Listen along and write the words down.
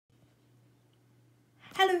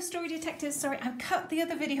Story Detectives. Sorry, I cut the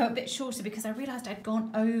other video a bit shorter because I realised I'd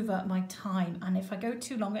gone over my time, and if I go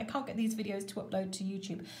too long I can't get these videos to upload to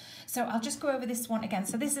YouTube. So I'll just go over this one again.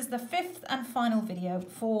 So this is the 5th and final video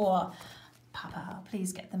for Papa,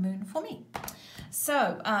 Please Get the Moon for Me.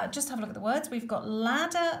 So just have a look at the words. We've got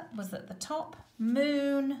ladder was at the top,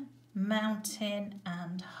 moon, mountain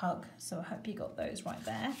and hug. So I hope you got those right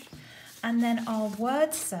there. And then our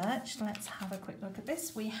word search, let's have a quick look at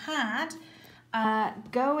this. We had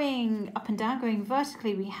going up and down, going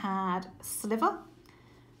vertically, we had sliver,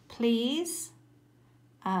 please,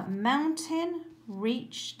 mountain,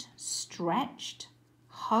 reached, stretched,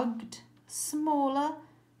 hugged, smaller,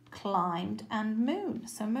 climbed and moon.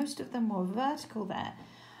 So most of them were vertical there.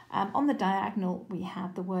 On the diagonal we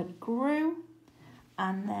had the word grew,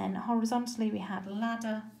 and then horizontally we had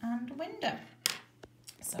ladder and window.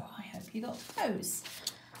 So I hope you got those.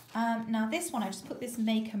 Now this one, I just put this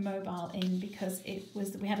Maker Mobile in because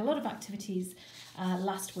we had a lot of activities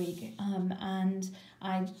last week, and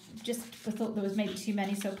I just thought there was maybe too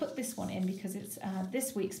many, so I put this one in because it's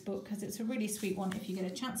this week's book, because it's a really sweet one. If you get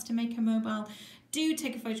a chance to make a mobile, do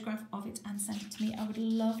take a photograph of it and send it to me. I would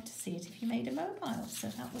love to see it if you made a mobile. So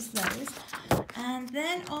that was those. And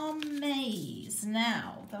then our maze.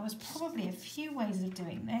 Now, there was probably a few ways of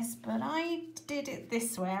doing this, but I did it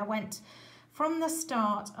this way. I went from the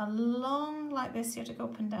start along like this. You have to go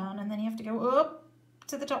up and down, and then you have to go up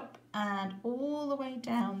to the top and all the way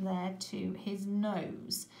down there to his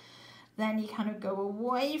nose. Then you kind of go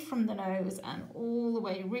away from the nose and all the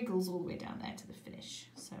way, wriggles all the way down there to the finish.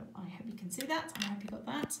 So I hope you can see that. I hope you got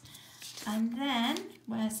that. And then,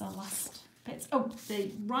 where's our last bits? Oh,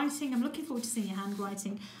 the writing. I'm looking forward to seeing your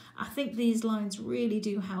handwriting. I think these lines really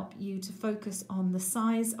do help you to focus on the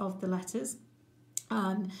size of the letters.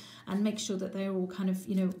 And make sure that they're all kind of,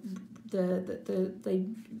 you know, they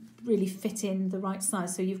really fit in the right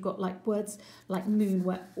size. So you've got like words like moon,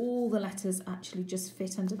 where all the letters actually just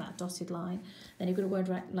fit under that dotted line. Then you've got a word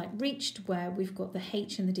like reached, where we've got the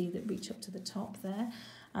H and the D that reach up to the top there.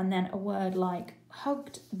 And then a word like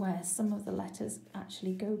hugged, where some of the letters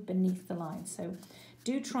actually go beneath the line. So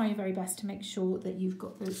do try your very best to make sure that you've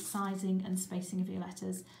got the sizing and spacing of your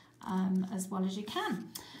letters as well as you can.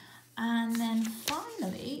 And then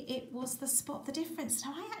finally, it was the spot the difference.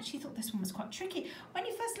 Now, I actually thought this one was quite tricky. When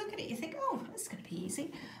you first look at it, you think, oh, this is going to be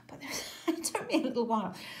easy. But it took me a little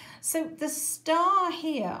while. So the star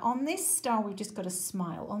here, on this star, we've just got a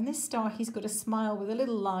smile. On this star, he's got a smile with a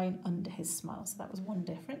little line under his smile. So that was one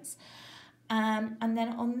difference. And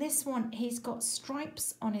then on this one, he's got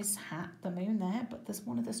stripes on his hat, the moon there. But there's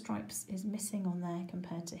one of the stripes is missing on there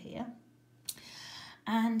compared to here.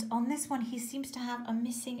 And on this one, he seems to have a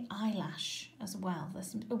missing eyelash as well.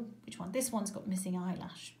 Oh, which one? This one's got missing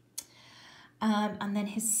eyelash. And then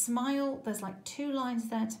his smile, there's like 2 lines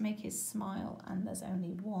there to make his smile, and there's only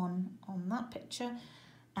 1 on that picture.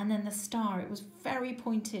 And then the star, it was very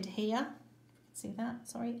pointed here. See that?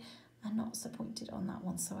 Sorry. And not so pointed on that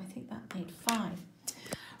one. So I think that made 5.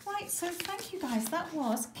 Right, so thank you guys. That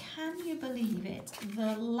was, can you believe it,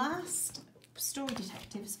 the last Story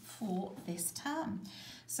Detectives for this term.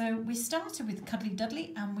 So we started with Cuddly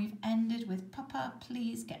Dudley and we've ended with Papa,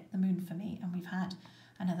 Please Get the Moon for Me, and we had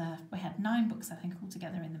 9 books I think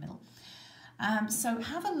altogether in the middle. So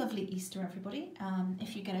have a lovely Easter, everybody.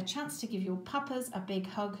 If you get a chance to give your papas a big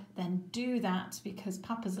hug, then do that, because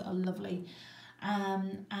papas are lovely.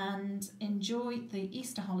 And enjoy the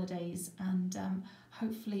Easter holidays, and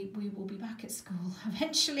hopefully we will be back at school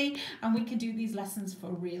eventually and we can do these lessons for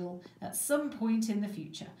real at some point in the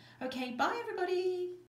future. Okay, bye everybody.